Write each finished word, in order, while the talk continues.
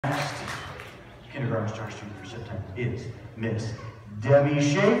Kindergarten Star Student for September is Miss Demi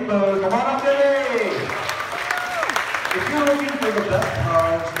Schaefer. Come on up, Demi! If you're looking for the best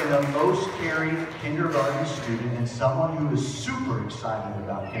hugs and the most caring kindergarten student and someone who is super excited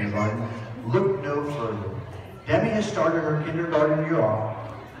about kindergarten, look no further. Demi has started her kindergarten year off.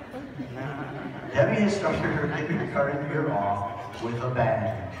 With a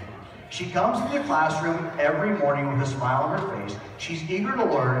bang. She comes to the classroom every morning with a smile on her face. She's eager to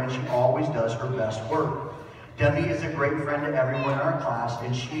learn and she always does her best work. Demi is a great friend to everyone in our class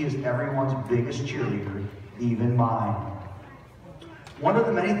and she is everyone's biggest cheerleader, even mine. One of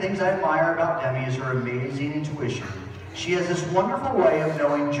the many things I admire about Demi is her amazing intuition. She has this wonderful way of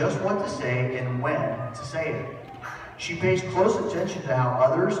knowing just what to say and when to say it. She pays close attention to how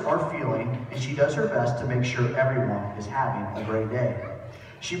others are feeling, and she does her best to make sure everyone is having a great day.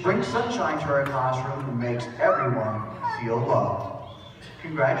 She brings sunshine to our classroom and makes everyone feel loved.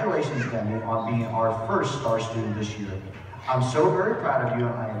 Congratulations, Demi, on being our first star student this year. I'm so very proud of you,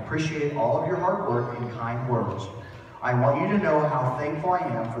 and I appreciate all of your hard work and kind words. I want you to know how thankful I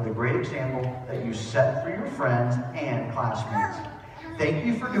am for the great example that you set for your friends and classmates. Thank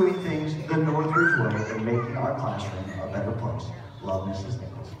you for doing things the Northridge way and making our classroom a better place. Love, Mrs.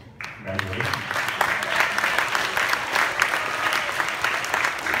 Nichols. Congratulations.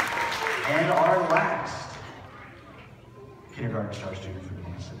 And our last kindergarten star student for the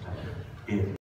month of September is